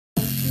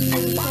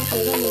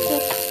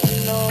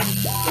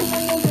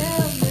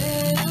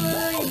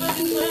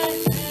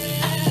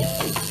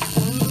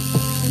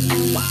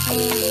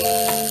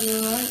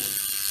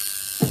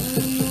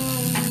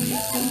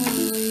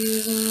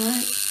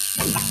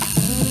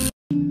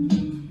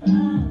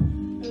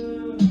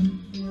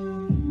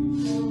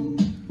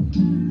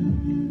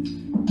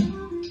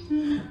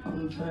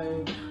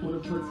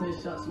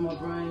Shots in my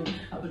brain.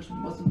 I bet you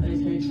bust some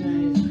HK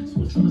chains.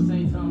 Switch on the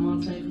same time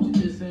on tape, but you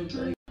just said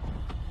break.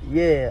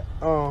 Yeah,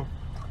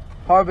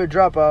 Harvard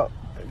dropout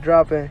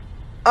dropping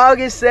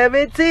August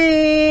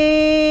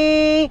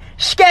 17.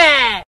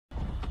 Scat.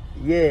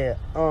 Yeah,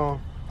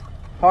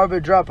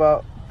 Harvard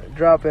dropout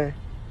dropping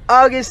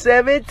August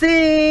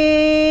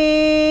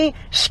 17.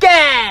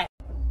 Scat.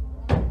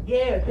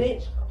 Yeah,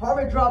 bitch.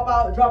 Harvard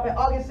dropout dropping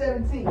August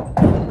 17.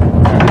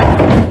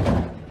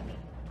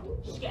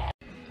 Scat.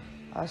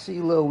 I see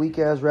you little weak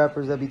ass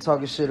rappers that be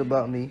talking shit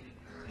about me.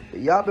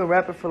 Y'all been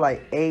rapping for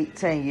like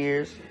 8-10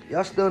 years.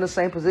 Y'all still in the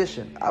same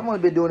position. I've only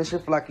been doing this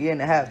shit for like 1.5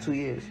 years, 2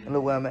 years. And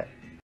look where I'm at.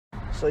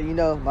 So you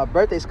know, my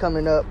birthday's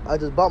coming up. I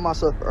just bought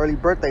myself an early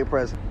birthday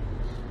present.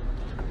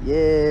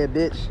 Yeah,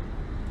 bitch.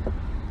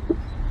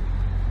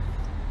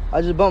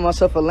 I just bought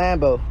myself a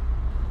Lambo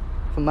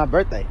for my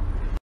birthday.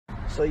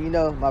 So you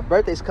know, my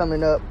birthday's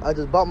coming up. I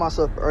just bought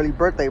myself an early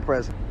birthday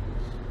present.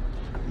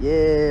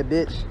 Yeah,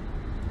 bitch.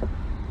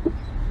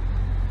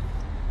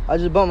 I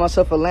just bought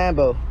myself a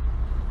Lambo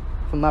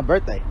for my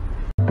birthday.